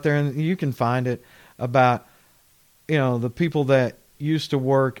put it out there, and you can find it, about, the people that used to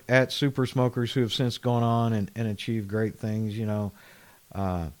work at Super Smokers who have since gone on and achieved great things,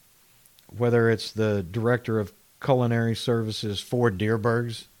 whether it's the director of culinary services for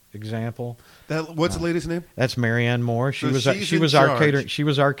Dierbergs, example. What's the lady's name? That's Marianne Moore. She So was she's she in was our charge.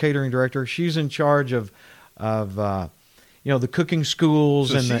 catering director. She's in charge of the cooking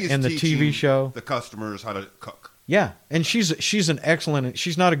schools So and the TV teaching show. the customers how to cook. Yeah, and she's an excellent.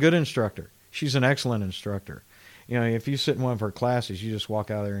 She's not a good instructor. She's an excellent instructor. If you sit in one of her classes, you just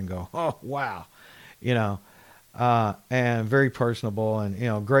walk out of there and go, "Oh wow," and very personable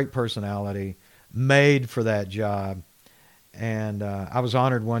and great personality, made for that job. And I was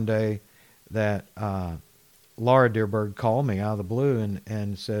honored one day that Laura Dierberg called me out of the blue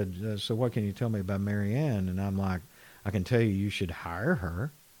and said, "So what can you tell me about Marianne?" And I'm like, "I can tell you should hire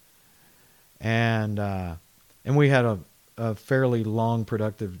her." And we had a fairly long,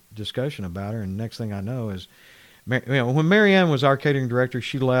 productive discussion about her. And next thing I know is, when Marianne was our catering director,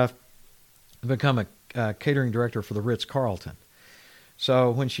 she left to become a catering director for the Ritz-Carlton.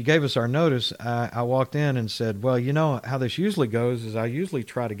 So when she gave us our notice, I walked in and said, "Well, how this usually goes is I usually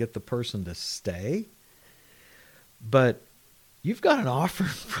try to get the person to stay. But you've got an offer in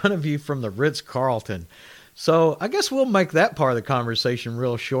front of you from the Ritz-Carlton. So I guess we'll make that part of the conversation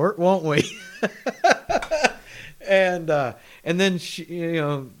real short, won't we?" And then she,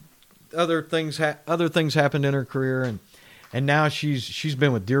 other things happened in her career, and now she's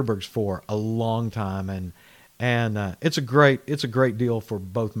been with Dierbergs for a long time, and it's a great deal for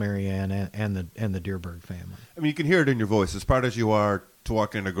both Marianne and the Dierberg family. I mean, you can hear it in your voice. As proud as you are to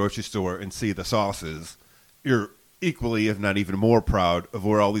walk in a grocery store and see the sauces, you're equally, if not even more proud of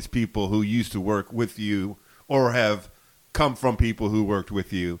where all these people who used to work with you or have come from people who worked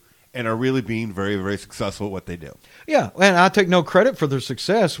with you and are really being very, very successful at what they do. Yeah, and I take no credit for their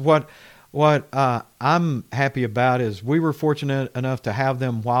success. What I'm happy about is we were fortunate enough to have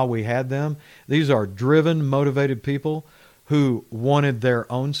them while we had them. These are driven, motivated people who wanted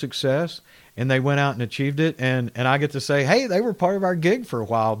their own success, and they went out and achieved it. And I get to say, hey, they were part of our gig for a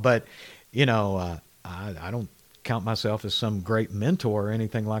while. But, I don't count myself as some great mentor or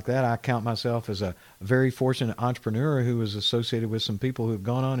anything like that. I count myself as a very fortunate entrepreneur who was associated with some people who have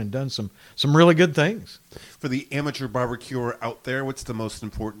gone on and done some really good things. For the amateur barbecuer out there, what's the most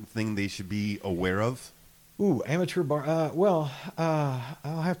important thing they should be aware of? Ooh, amateur bar.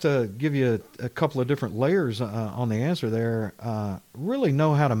 I'll have to give you a couple of different layers on the answer there. Really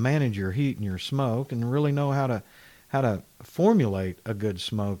know how to manage your heat and your smoke, and really know how to formulate a good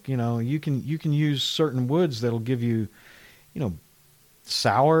smoke. You can use certain woods that'll give you,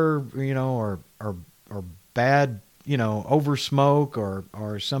 sour, or bad, over smoke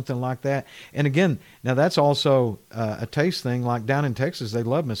or something like that. And again, now that's also a taste thing. Like down in Texas, they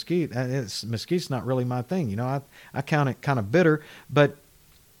love mesquite. Mesquite's not really my thing. I count it kind of bitter, but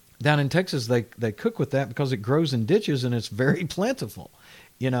down in Texas, they cook with that because it grows in ditches and it's very plentiful.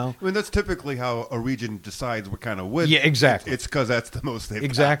 I mean, that's typically how a region decides what kind of wood. Yeah, exactly. It's because that's the most they've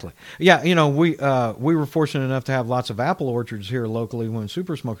Exactly. got. Yeah, we were fortunate enough to have lots of apple orchards here locally when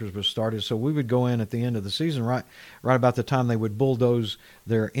Super Smokers was started. So we would go in at the end of the season, right about the time they would bulldoze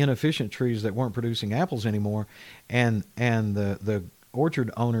their inefficient trees that weren't producing apples anymore, and the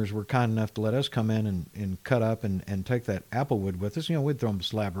orchard owners were kind enough to let us come in and cut up and take that apple wood with us. We'd throw them a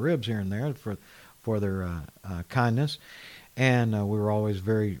slab of ribs here and there for their kindness. And we were always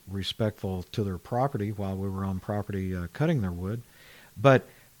very respectful to their property while we were on property cutting their wood. But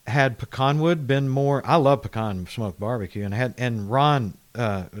had pecan wood been more, I love pecan smoked barbecue, and Ron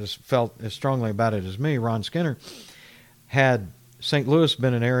felt as strongly about it as me. Ron Skinner, had St. Louis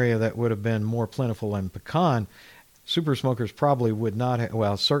been an area that would have been more plentiful in pecan, Super Smokers probably would not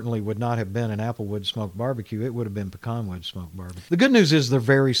certainly would not have been an applewood smoked barbecue. It would have been pecan wood smoked barbecue. The good news is they're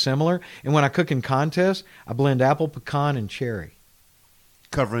very similar. And when I cook in contests, I blend apple, pecan, and cherry.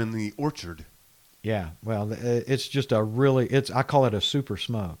 Covering the orchard. Yeah, well, it's just I call it a super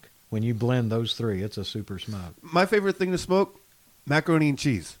smoke. When you blend those three, it's a super smoke. My favorite thing to smoke, macaroni and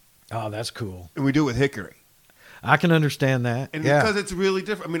cheese. Oh, that's cool. And we do it with hickory. I can understand that. And yeah. because it's really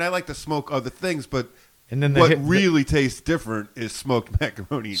different. I mean, I like to smoke other things, but and then what really tastes different is smoked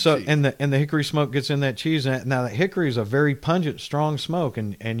macaroni and cheese. And the hickory smoke gets in that cheese. Now, that hickory is a very pungent, strong smoke,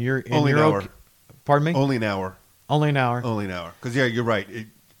 and you're only an hour. Okay. Pardon me? Only an hour. Only an hour. Only an hour. Because you're right.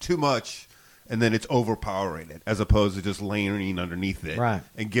 Too much, and then it's overpowering it, as opposed to just layering underneath it, right?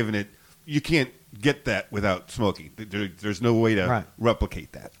 And giving it. You can't get that without smoking. There's no way to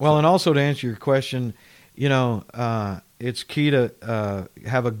replicate that. Well, and also to answer your question, it's key to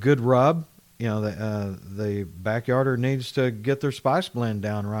have a good rub. The backyarder needs to get their spice blend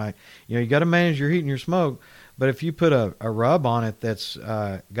down right. You got to manage your heat and your smoke. But if you put a rub on it that's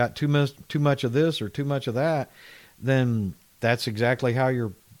got too much of this or too much of that, then that's exactly how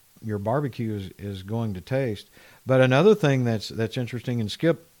your barbecue is going to taste. But another thing that's interesting, and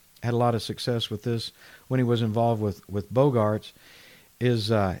Skip had a lot of success with this when he was involved with Bogarts,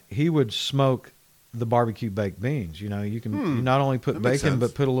 is he would smoke the barbecue baked beans. You can you not only put bacon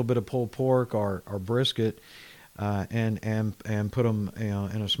but put a little bit of pulled pork or brisket and put them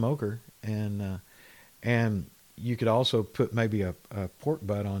in a smoker, and you could also put maybe a pork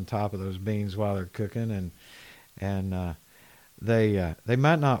butt on top of those beans while they're cooking, and they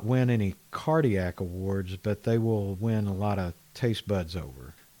might not win any cardiac awards, but they will win a lot of taste buds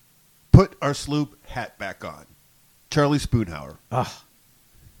over. Put our sloop hat back on. Charlie Spoonhour. Oh,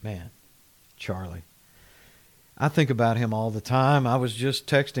 man. Charlie. I think about him all the time. I was just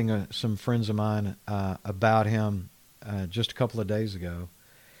texting some friends of mine about him just a couple of days ago.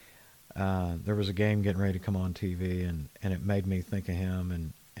 There was a game getting ready to come on TV, and it made me think of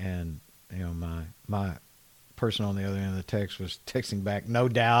him. And my person on the other end of the text was texting back, no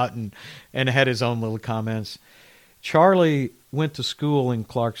doubt, and had his own little comments. Charlie went to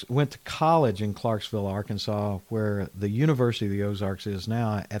college in Clarksville, Arkansas, where the University of the Ozarks is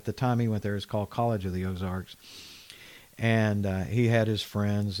now. At the time he went there, it's called College of the Ozarks. And he had his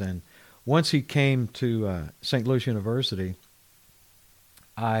friends. And once he came to St. Louis University,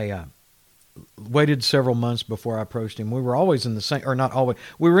 I waited several months before I approached him. We were always in the same, or not always,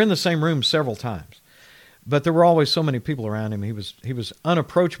 we were in the same room several times. But there were always so many people around him. He was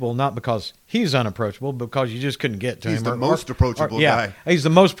unapproachable, not because he's unapproachable, but because you just couldn't get to him. He's the most approachable guy. He's the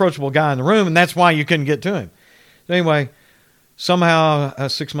most approachable guy in the room, and that's why you couldn't get to him. So anyway, somehow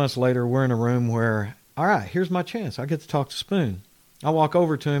 6 months later, we're in a room where, all right, here's my chance. I get to talk to Spoon. I walk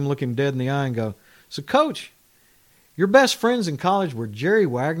over to him, look him dead in the eye, and go, "So, Coach, your best friends in college were Jerry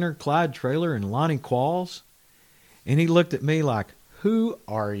Wagner, Clyde Traylor, and Lonnie Qualls?" And he looked at me like, "Who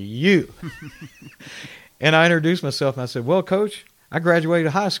are you?" And I introduced myself, and I said, "Well, Coach, I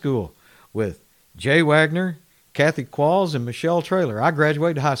graduated high school with Jay Wagner, Kathy Qualls, and Michelle Traylor. I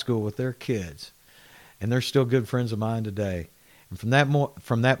graduated high school with their kids, and they're still good friends of mine today." And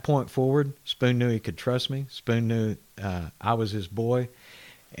from that point forward, Spoon knew he could trust me. Spoon knew I was his boy,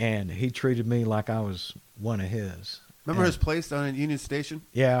 and he treated me like I was one of his. Remember his place down at Union Station?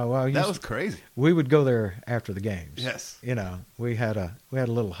 Yeah, well, that was crazy. We would go there after the games. Yes, we had a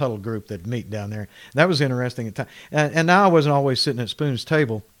little huddle group that'd meet down there. That was interesting at times. And now I wasn't always sitting at Spoon's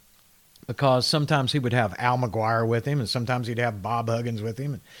table, because sometimes he would have Al McGuire with him, and sometimes he'd have Bob Huggins with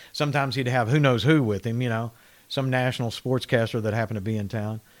him, and sometimes he'd have who knows who with him. Some national sportscaster that happened to be in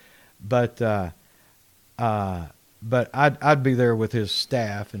town. But I'd be there with his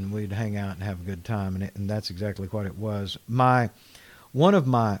staff, and we'd hang out and have a good time, and that's exactly what it was. One of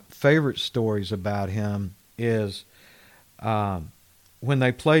my favorite stories about him is when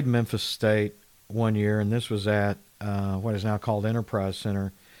they played Memphis State one year, and this was at what is now called Enterprise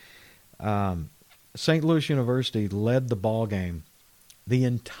Center. St. Louis University led the ball game the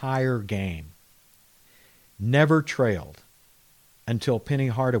entire game, never trailed until Penny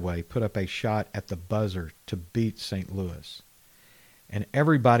Hardaway put up a shot at the buzzer to beat St. Louis. And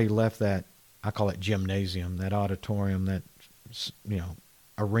everybody left that, I call it gymnasium, that auditorium, that,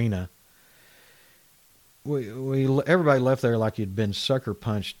 arena. Everybody left there like you'd been sucker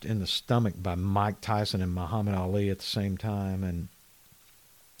punched in the stomach by Mike Tyson and Muhammad Ali at the same time.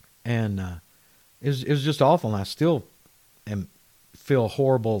 And it was just awful. And I still feel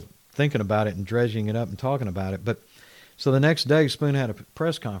horrible thinking about it and dredging it up and talking about it. But so the next day, Spoon had a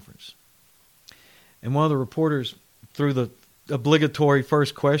press conference. And one of the reporters threw the obligatory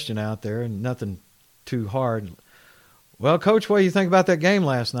first question out there, and nothing too hard. Well, Coach, what do you think about that game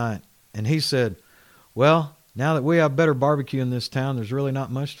last night? And he said, well, now that we have better barbecue in this town, there's really not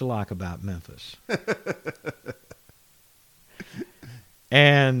much to like about Memphis.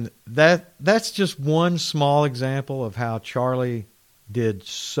 And that's just one small example of how Charlie did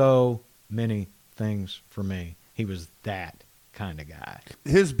so many things for me. He was that kind of guy.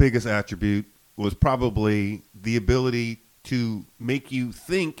 His biggest attribute was probably the ability to make you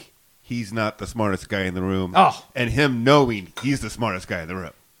think he's not the smartest guy in the room, and him knowing he's the smartest guy in the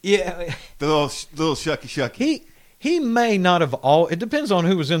room. Yeah. The little shucky. He may not have it depends on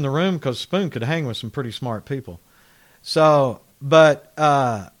who was in the room, because Spoon could hang with some pretty smart people. So, but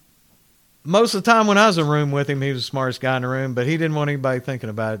most of the time when I was in the room with him, he was the smartest guy in the room, but he didn't want anybody thinking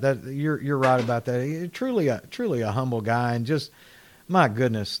about it. That you're right about that. He, truly a humble guy, and just, my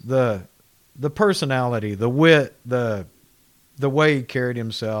goodness, the personality, the wit, the way he carried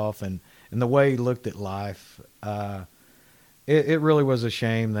himself, and the way he looked at life. It really was a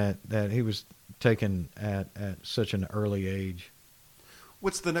shame that he was taken at such an early age.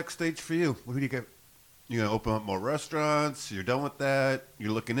 What's the next stage for you? What do you get? You gonna open up more restaurants? You're done with that?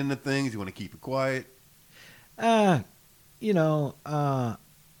 You're looking into things? You want to keep it quiet? I've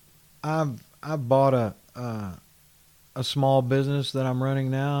bought a small business that I'm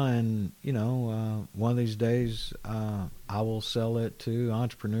running now, and one of these days I will sell it to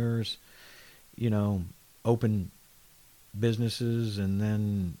entrepreneurs. Open businesses and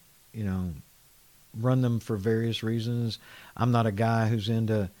then run them for various reasons. I'm not a guy who's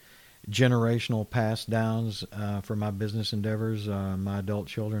into generational pass downs for my business endeavors. My adult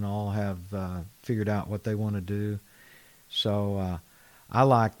children all have figured out what they want to do. So I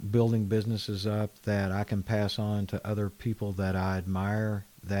like building businesses up that I can pass on to other people that I admire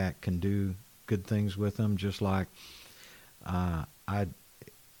that can do good things with them. Just like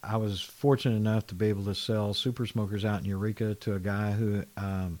I was fortunate enough to be able to sell Super Smokers out in Eureka to a guy who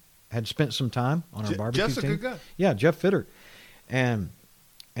had spent some time on our barbecue Jeff's team. a good guy. Yeah, Jeff Fitter. And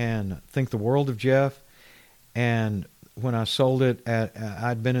think the world of Jeff. And when I sold it,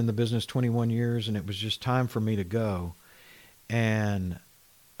 I'd been in the business 21 years, and it was just time for me to go. And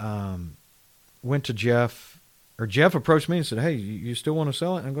went to Jeff, or Jeff approached me and said, hey, you still want to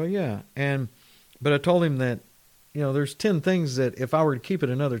sell it? And I go, yeah. But I told him that, there's 10 things that if I were to keep it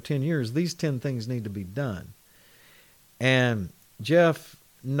another 10 years, these 10 things need to be done. And Jeff,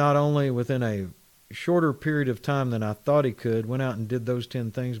 not only within a shorter period of time than I thought he could, went out and did those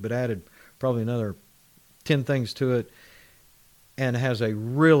 10 things, but added probably another 10 things to it, and has a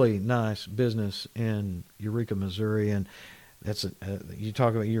really nice business in Eureka, Missouri. And that's you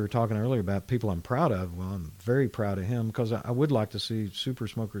were talking earlier about people I'm proud of. Well, I'm very proud of him, because I would like to see Super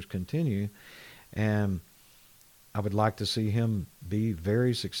Smokers continue, and I would like to see him be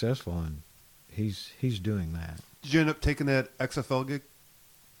very successful, and he's doing that. Did you end up taking that XFL gig?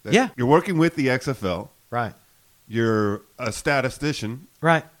 Yeah. You're working with the XFL. Right. You're a statistician.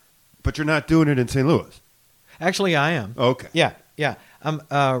 Right. But you're not doing it in St. Louis. Actually, I am. Okay. Yeah. I'm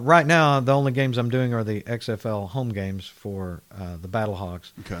right now, the only games I'm doing are the XFL home games for the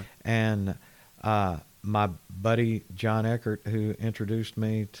Battlehawks. Okay. And my buddy John Eckert, who introduced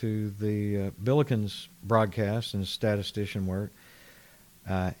me to the Billikens broadcast and statistician work,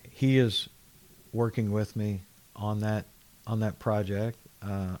 he is working with me on that project,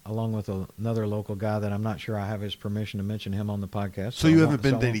 along with another local guy that I'm not sure I have his permission to mention him on the podcast. So you haven't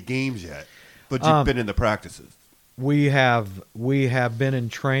been to any games yet, but you've been in the practices. We have been in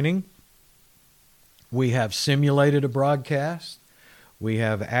training. We have simulated a broadcast. We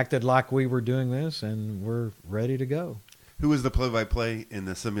have acted like we were doing this, and we're ready to go. Who was the play-by-play in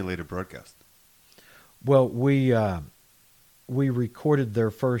the simulated broadcast? Well, we recorded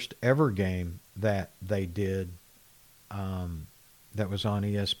their first ever game that they did, that was on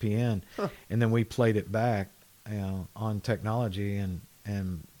ESPN, and then we played it back, on technology and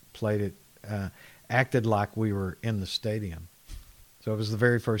played it acted like we were in the stadium. So it was the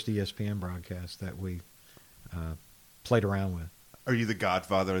very first ESPN broadcast that we played around with. Are you the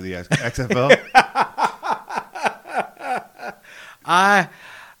godfather of the XFL? I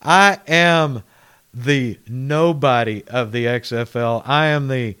am the nobody of the XFL. I am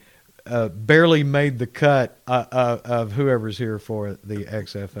the barely made the cut of whoever's here for the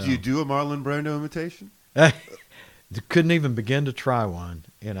XFL. Do you do a Marlon Brando imitation? Couldn't even begin to try one,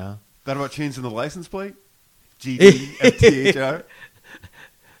 you know. Thought about changing the license plate? GDFTHR?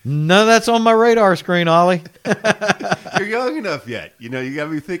 None of that's on my radar screen, Ollie. You're young enough yet. You know, you got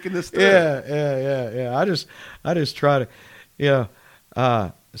to be thinking this through. Yeah. I just try to,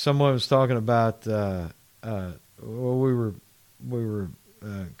 someone was talking about, we were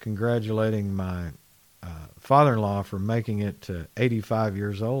congratulating my father-in-law for making it to 85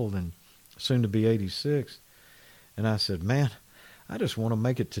 years old and soon to be 86. And I said, man, I just want to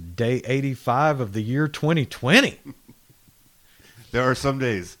make it to day 85 of the year 2020. There are some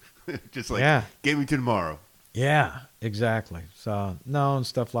days, just like, get me to tomorrow. Yeah, exactly. So, no, and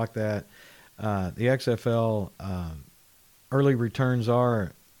stuff like that. The XFL early returns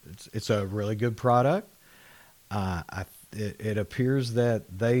are, it's a really good product. It appears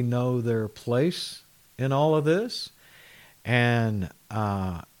that they know their place in all of this. And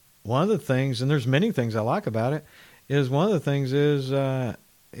one of the things, and there's many things I like about it, is one of the things is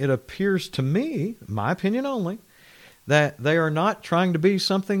it appears to me, my opinion only, that they are not trying to be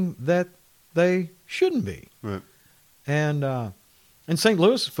something that they shouldn't be. Right. And St.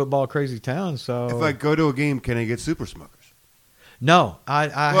 Louis is a football crazy town, so if I go to a game, can I get super smokers? No,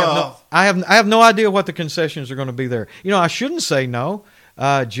 I have no idea what the concessions are going to be there. You know, I shouldn't say no.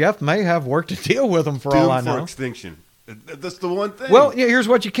 Jeff may have worked a deal with them for all I know. For extinction. That's the one thing. Well, yeah, here's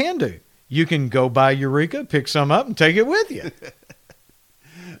what you can do. You can go by Eureka, pick some up, and take it with you.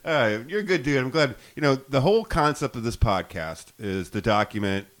 All right, you're a good dude. I'm glad. You know, the whole concept of this podcast is to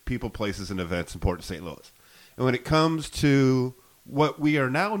document people, places, and events important to St. Louis. And when it comes to what we are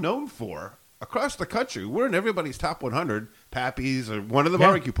now known for across the country, we're in everybody's top 100. Pappy's or one of the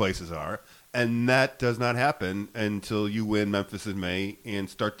barbecue places are. And that does not happen until you win Memphis in May and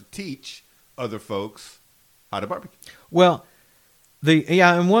start to teach other folks how to barbecue. Well,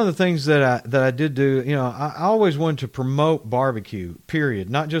 and one of the things that I did do, you know, I always wanted to promote barbecue,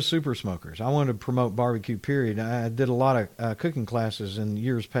 period, not just super smokers. I wanted to promote barbecue, period. I did a lot of cooking classes in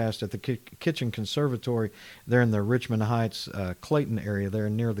years past at the Kitchen Conservatory there in the Richmond Heights, Clayton area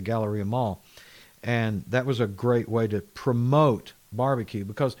there near the Galleria Mall. And that was a great way to promote barbecue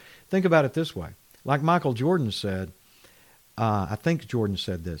because think about it this way. Like Michael Jordan said, I think Jordan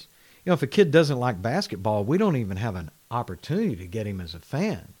said this, you know, if a kid doesn't like basketball, we don't even have an opportunity to get him as a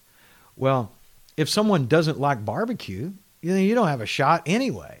fan. Well, if someone doesn't like barbecue, you don't have a shot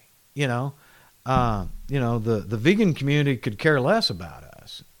anyway. You know, the vegan community could care less about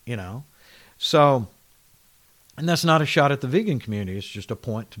us. You know, so, and that's not a shot at the vegan community. It's just a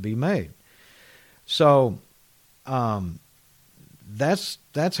point to be made. So, that's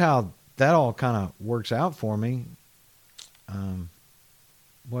how that all kind of works out for me.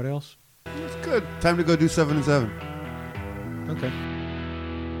 What else? It's good. Time to go do 7 and 7. Okay.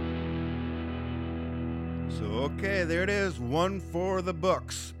 So, okay, there it is. One for the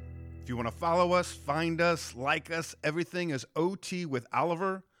books. If you want to follow us, find us, like us, everything is OT with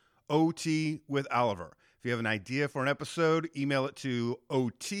Oliver. OT with Oliver. If you have an idea for an episode, email it to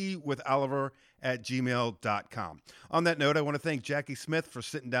otwitholiver@gmail.com. On that note, I want to thank Jackie Smith for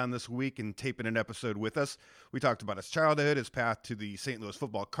sitting down this week and taping an episode with us. We talked about his childhood, his path to the St. Louis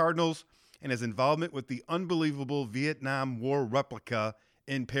Football Cardinals, and his involvement with the unbelievable Vietnam War replica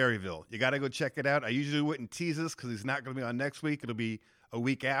in Perryville. You got to go check it out. I usually wouldn't tease this because he's not going to be on next week. It'll be a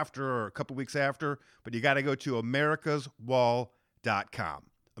week after or a couple weeks after, but you got to go to americaswall.com.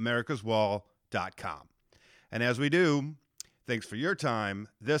 americaswall.com. And as we do, thanks for your time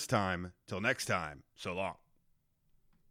this time. Till next time, so long.